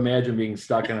trying to imagine being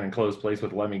stuck in an enclosed place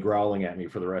with Lemmy growling at me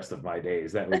for the rest of my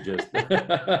days. That would just...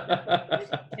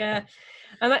 Yeah.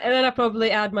 And then I probably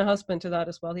add my husband to that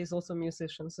as well. He's also a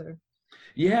musician, so.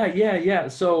 Yeah.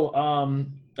 So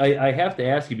I have to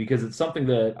ask you, because it's something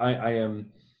that I am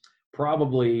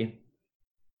probably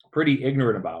pretty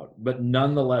ignorant about, but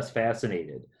nonetheless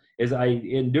fascinated.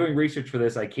 In doing research for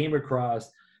this, I came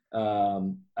across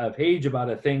a page about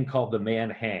a thing called the man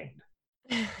hanged.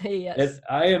 And Yes.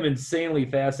 I am insanely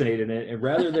fascinated in it. And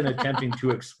rather than attempting to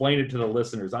explain it to the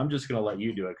listeners, I'm just going to let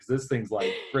you do it, because this thing's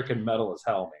like freaking metal as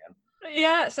hell, man.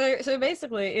 Yeah, so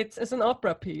basically it's an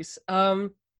opera piece.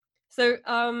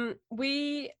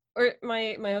 We or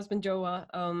my husband Joa,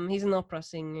 he's an opera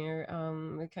singer,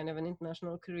 with kind of an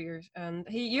international career, and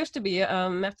he used to be a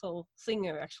metal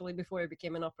singer actually before he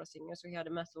became an opera singer. So he had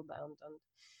a metal band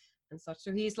and such.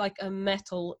 So he's like a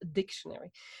metal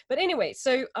dictionary. But anyway,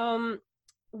 so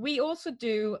we also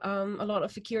do a lot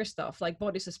of secure stuff like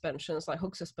body suspensions, like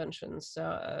hook suspensions.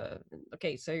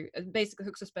 Okay, so basically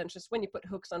hook suspensions, when you put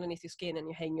hooks underneath your skin and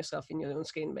you hang yourself in your own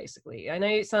skin, basically. I know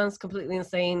it sounds completely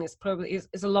insane. It's probably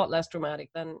is a lot less dramatic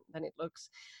than it looks.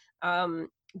 So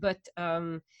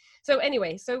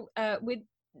anyway, with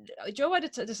Joe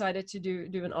decided to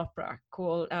do an opera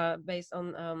called based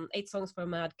on 8 Songs for a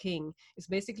Mad King. It's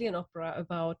basically an opera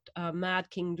about Mad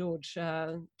King George,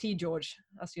 T. George,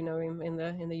 as you know him in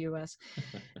the U.S.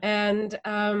 And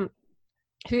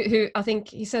who I think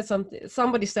he said something.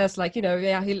 Somebody says like,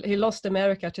 yeah, he lost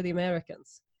America to the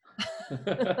Americans.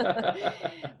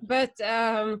 But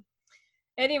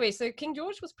anyway, so King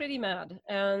George was pretty mad,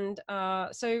 and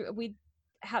so we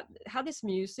had this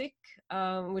music,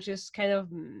 which is kind of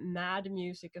mad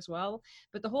music as well.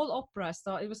 But the whole opera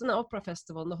it was an opera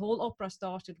festival, and the whole opera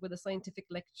started with a scientific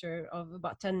lecture of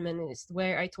about 10 minutes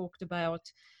where I talked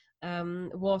about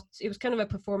what it was kind of a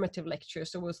performative lecture.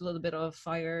 So it was a little bit of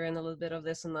fire and a little bit of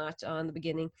this and that in the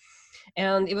beginning,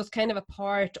 and it was kind of a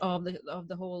part of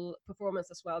the whole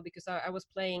performance as well, because I was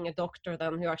playing a doctor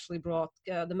then who actually brought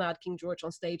the Mad King George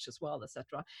on stage as well,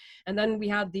 etc. And then we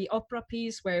had the opera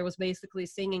piece where it was basically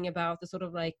singing about the sort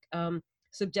of like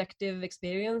subjective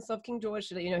experience of King George,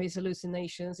 his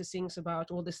hallucinations. He sings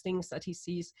about all these things that he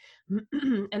sees.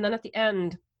 And then at the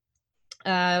end,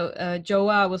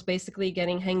 Joa was basically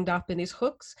getting hanged up in these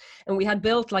hooks, and we had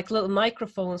built like little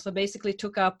microphones that basically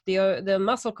took up the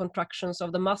muscle contractions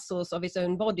of the muscles of his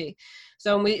own body.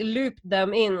 So we looped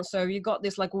them in, so you got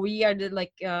this like weird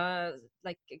like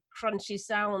crunchy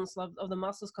sounds of the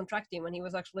muscles contracting when he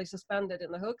was actually suspended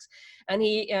in the hooks. And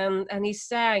he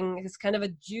sang his kind of a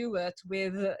duet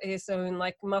with his own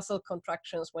like muscle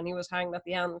contractions when he was hanged at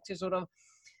the end, to sort of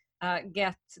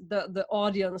get the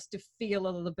audience to feel a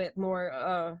little bit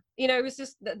more. It was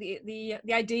just the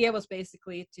idea was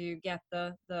basically to get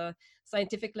the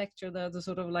scientific lecture, the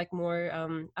sort of like more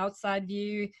outside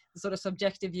view, the sort of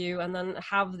subjective view, and then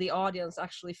have the audience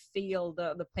actually feel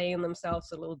the pain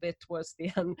themselves a little bit towards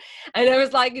the end. And it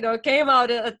was like, came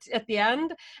out at the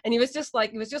end, and it was just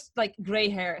like gray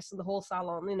hairs in the whole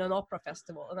salon in an opera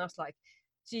festival, and I was like,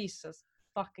 Jesus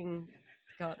fucking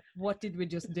God, what did we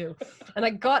just do? And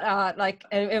I got out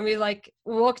and we like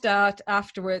walked out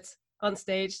afterwards on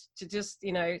stage to just,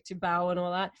 to bow and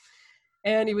all that.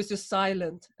 And he was just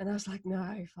silent. And I was like,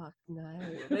 no, fuck no.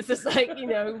 This is like,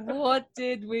 what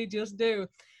did we just do?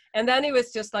 And then it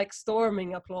was just like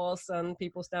storming applause and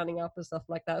people standing up and stuff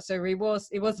like that. So it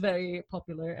was very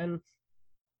popular and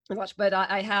much, but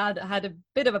I had a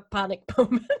bit of a panic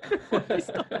moment before we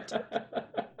started.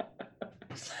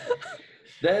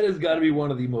 That has got to be one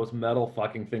of the most metal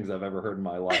fucking things I've ever heard in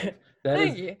my life.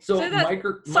 Thank you. So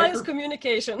science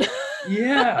communication.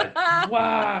 Yeah.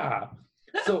 Wow.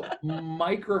 So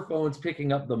microphones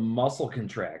picking up the muscle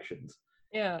contractions.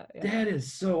 Yeah. That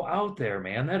is so out there,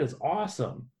 man. That is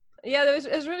awesome. Yeah,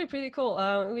 it was really pretty cool.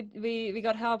 We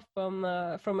got help from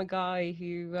a guy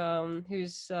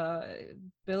who's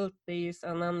built these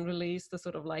and then released the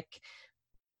sort of like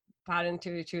pattern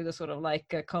to the sort of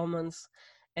like commons.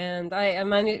 And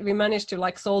we managed to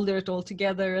like solder it all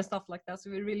together and stuff like that. So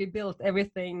we really built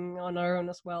everything on our own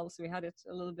as well. So we had it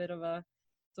a little bit of a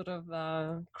sort of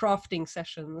crafting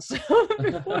sessions.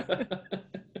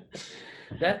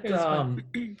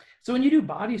 So when you do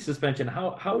body suspension,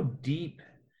 how deep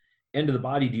into the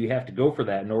body do you have to go for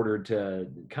that in order to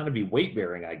kind of be weight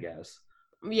bearing, I guess?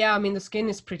 Yeah, I mean the skin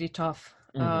is pretty tough.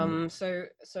 Mm-hmm.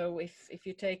 So if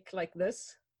you take like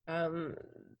this, um,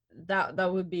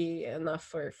 that would be enough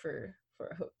for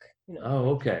a hook, you know, Oh,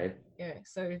 like, okay. yeah.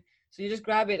 So you just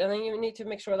grab it, and then you need to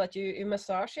make sure that you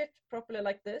massage it properly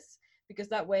like this, because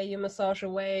that way you massage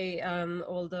away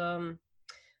all the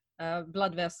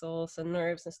blood vessels and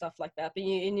nerves and stuff like that. But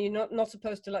you're not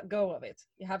supposed to let go of it.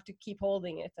 You have to keep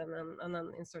holding it, and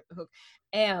then insert the hook,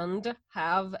 and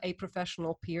have a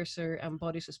professional piercer and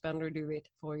body suspender do it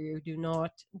for you. Do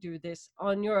not do this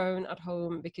on your own at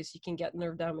home, because you can get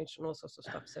nerve damage and all sorts of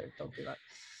stuff. So don't do that.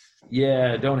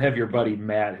 Yeah, don't have your buddy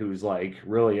Matt, who's like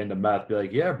really into meth, be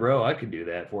like, yeah, bro, I can do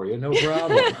that for you, no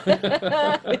problem.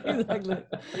 Exactly.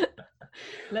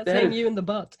 Let's That hang is, you in the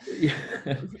butt. yeah,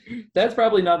 that's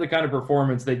probably not the kind of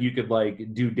performance that you could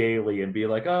like do daily and be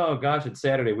like, oh gosh, it's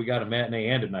Saturday, we got a matinee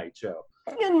and a night show.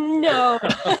 No.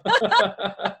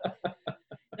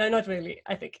 No, not really,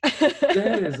 I think.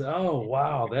 That is, oh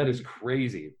wow, that is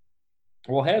crazy.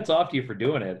 Well, hats off to you for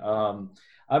doing it.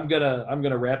 I'm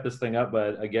gonna wrap this thing up,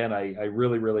 but again, I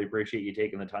really really appreciate you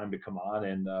taking the time to come on,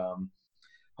 and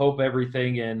hope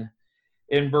everything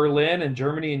in Berlin and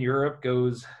Germany and Europe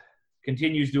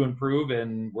continues to improve,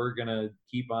 and we're gonna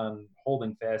keep on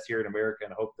holding fast here in America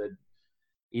and hope that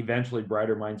eventually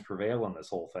brighter minds prevail on this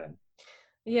whole thing.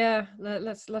 Yeah,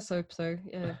 let's hope so.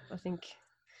 Yeah, I think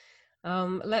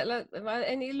and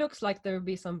it looks like there will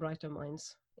be some brighter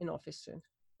minds in office soon.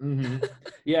 Mm-hmm.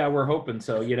 Yeah, we're hoping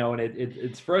so. And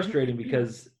it's frustrating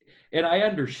because, and I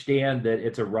understand that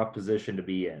it's a rough position to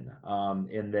be in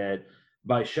that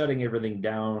by shutting everything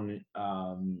down,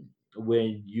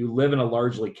 when you live in a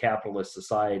largely capitalist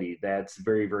society, that's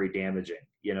very, very damaging.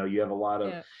 You have a lot of,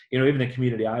 Yeah. even the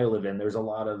community I live in, there's a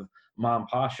lot of mom and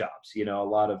pop shops, a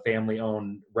lot of family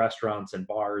owned restaurants and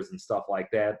bars and stuff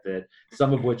like that,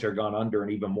 some of which are gone under,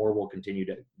 and even more will continue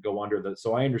to go under.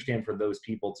 So I understand for those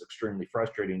people, it's extremely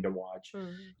frustrating to watch,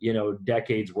 Mm.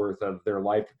 decades worth of their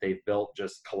life that they've built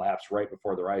just collapse right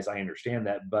before their eyes. I understand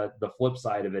that. But the flip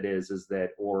side of it is that,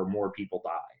 or more people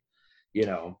die.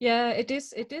 Yeah, it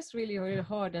is really really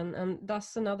hard, and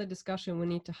that's another discussion we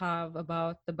need to have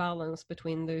about the balance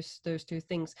between those two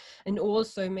things. And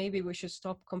also maybe we should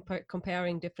stop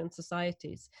comparing different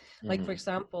societies. Like for Mm-hmm.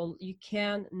 example, you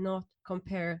cannot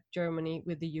compare Germany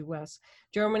with the US.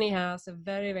 Germany has a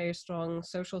very very strong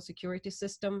social security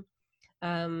system.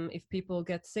 If people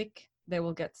get sick, they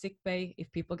will get sick pay.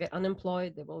 If people get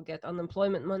unemployed, they will get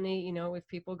unemployment money. If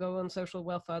people go on social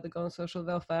welfare, they go on social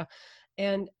welfare.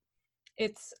 And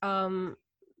it's the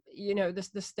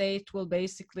state will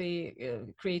basically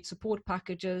create support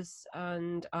packages,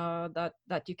 and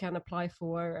that you can apply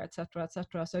for, etc.,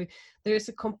 etc. So there is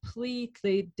a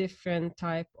completely different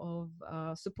type of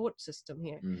support system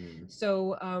here. Mm-hmm.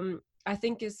 So I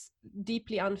think it's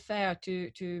deeply unfair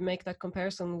to make that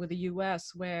comparison with the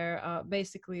US, where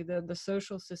basically the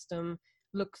social system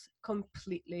looks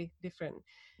completely different.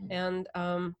 Mm-hmm. And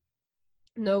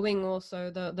knowing also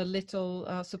the little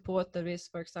support there is,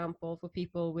 for example, for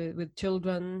people with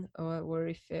children, or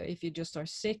if you just are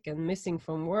sick and missing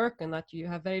from work, and that you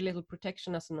have very little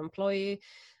protection as an employee,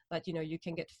 that you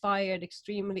can get fired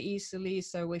extremely easily.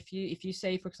 So if you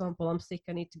say, for example, I'm sick,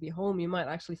 I need to be home, you might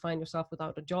actually find yourself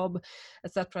without a job,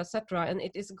 etc., etc. And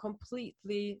it is a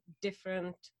completely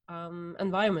different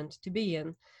environment to be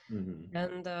in. Mm-hmm.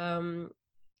 And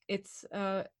it's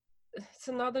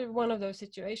another one of those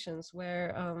situations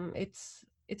where it's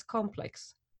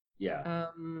complex. Yeah.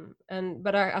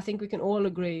 But I think we can all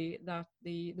agree that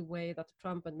the way that the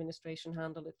Trump administration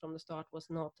handled it from the start was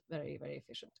not very very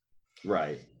efficient.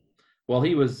 Right. Well,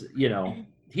 he was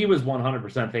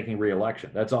 100% thinking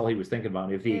reelection. That's all he was thinking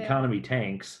about. If the Yeah. economy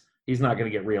tanks, he's not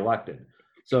going to get reelected. Yeah.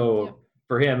 So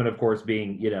for him, and of course,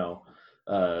 being the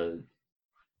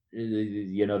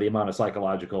amount of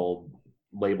psychological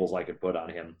labels I could put on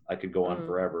him, I could go on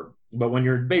forever. But when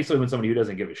you're basically with somebody who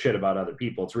doesn't give a shit about other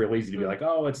people, it's real easy to be like,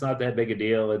 oh, it's not that big a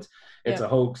deal. It's Yeah. a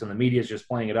hoax, and the media's just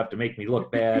playing it up to make me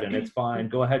look bad, and it's fine.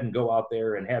 Go ahead and go out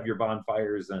there and have your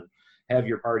bonfires and have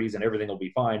your parties, and everything will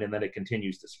be fine. And then it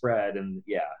continues to spread. And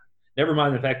yeah, never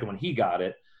mind the fact that when he got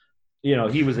it,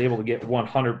 he was able to get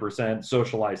 100%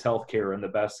 socialized healthcare and the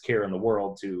best care in the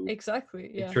world to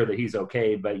Exactly. Yeah. ensure that he's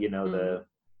okay. But your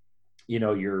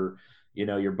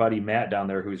buddy Matt down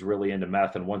there, who's really into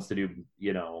meth and wants to do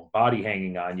body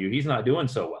hanging on you, he's not doing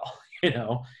so well.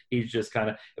 He's just kind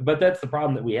of, but that's the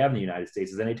problem that we have in the United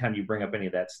States, is anytime you bring up any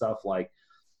of that stuff like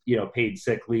paid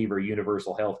sick leave or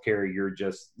universal health care, you're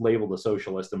just labeled a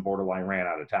socialist and borderline ran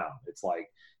out of town. It's like,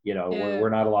 we're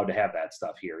not allowed to have that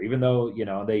stuff here, even though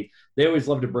they always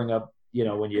love to bring up,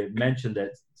 when you mentioned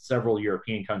that several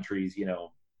European countries,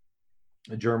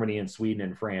 Germany and Sweden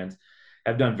and France,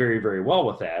 have done very, very well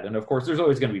with that. And of course, there's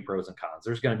always going to be pros and cons.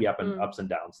 There's going to be ups and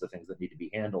downs to things that need to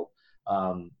be handled.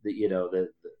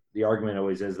 The argument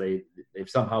always is they've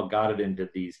somehow got it into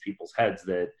these people's heads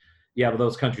that, yeah, but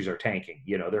those countries are tanking.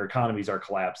 Their economies are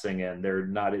collapsing, and they're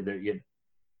not.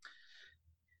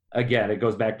 Again, it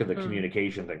goes back to the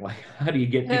communication thing. Like, how do you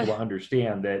get people to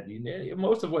understand that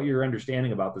most of what you're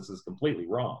understanding about this is completely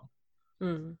wrong?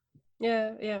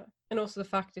 Yeah. And also the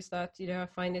fact is that, I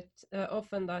find it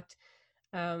often that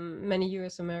many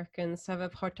US Americans have a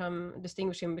hard time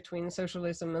distinguishing between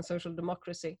socialism and social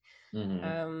democracy.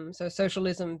 So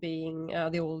socialism being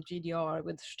the old GDR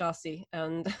with Stasi,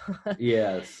 and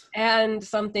yes, and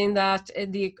something that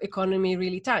the economy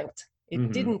really tanked.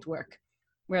 It didn't work.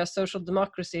 Whereas social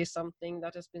democracy is something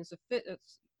that has been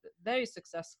very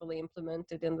successfully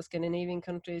implemented in the Scandinavian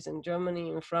countries, in Germany,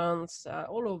 in France,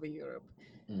 all over Europe,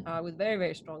 with very,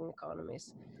 very strong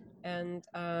economies. And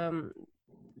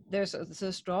there's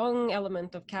a strong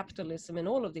element of capitalism in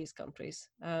all of these countries.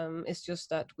 It's just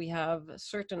that we have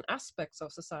certain aspects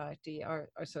of society are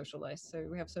socialized. So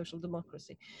we have social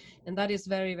democracy. And that is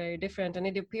very, very different. And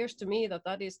it appears to me that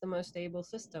that is the most stable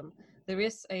system. There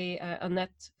is a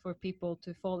net for people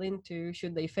to fall into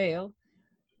should they fail.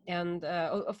 And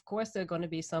of course, there are going to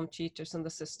be some cheaters in the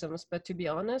systems. But to be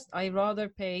honest, I'd rather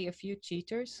pay a few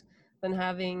cheaters than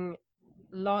having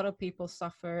a lot of people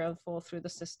suffer and fall through the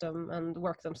system and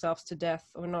work themselves to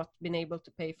death or not being able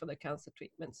to pay for their cancer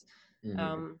treatments.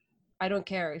 I don't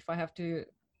care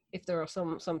if there are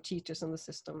some cheaters in the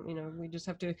system. We just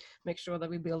have to make sure that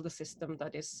we build a system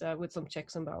that is with some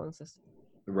checks and balances.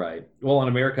 Right. Well, in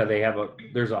America,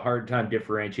 there's a hard time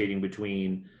differentiating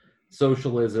between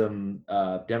socialism,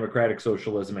 democratic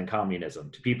socialism, and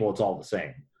communism. To people, it's all the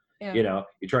same. Yeah.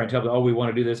 You try and tell them, oh, we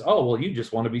want to do this. Oh, well, you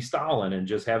just want to be Stalin and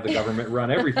just have the government run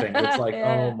everything. It's like,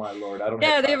 oh my Lord, I don't.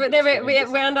 Yeah,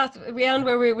 we end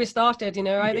where we started.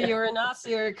 Either you're a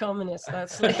Nazi or a communist.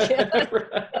 That's like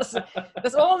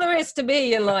that's all there is to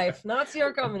be in life. Nazi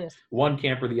or communist. One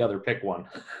camp or the other. Pick one.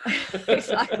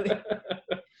 Exactly.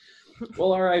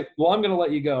 Well, all right. Well, I'm going to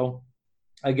let you go.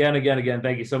 Again.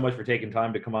 Thank you so much for taking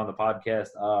time to come on the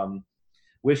podcast.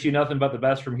 Wish you nothing but the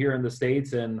best from here in the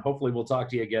States, and hopefully we'll talk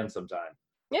to you again sometime.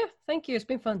 Yeah, thank you. It's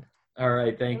been fun. All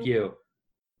right, thank you.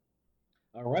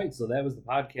 All right, so that was the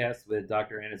podcast with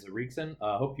Dr. Anna Zakrisson.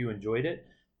 Hope you enjoyed it.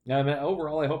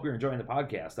 Overall, I hope you're enjoying the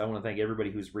podcast. I want to thank everybody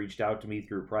who's reached out to me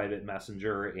through private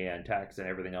messenger and text and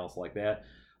everything else like that.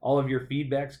 All of your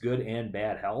feedback's good and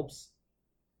bad helps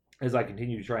as I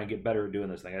continue to try and get better at doing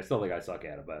this thing. I still think I suck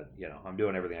at it, but I'm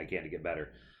doing everything I can to get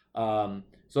better.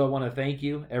 So I want to thank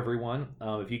you, everyone.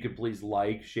 If you could please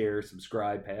like, share,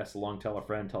 subscribe, pass along, tell a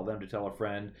friend, tell them to tell a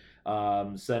friend,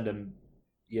 send them,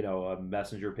 a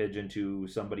messenger pigeon to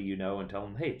somebody and tell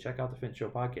them, hey, check out the Finch Show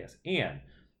podcast. And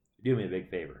do me a big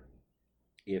favor.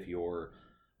 If you're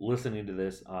listening to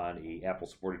this on a Apple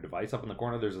supported device, up in the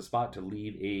corner, there's a spot to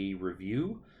leave a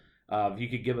review. If you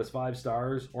could give us 5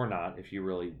 stars or not, if you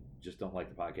really just don't like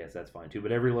the podcast, that's fine too.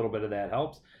 But every little bit of that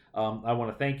helps. I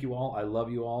want to thank you all. I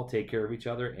love you all. Take care of each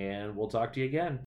other, and we'll talk to you again.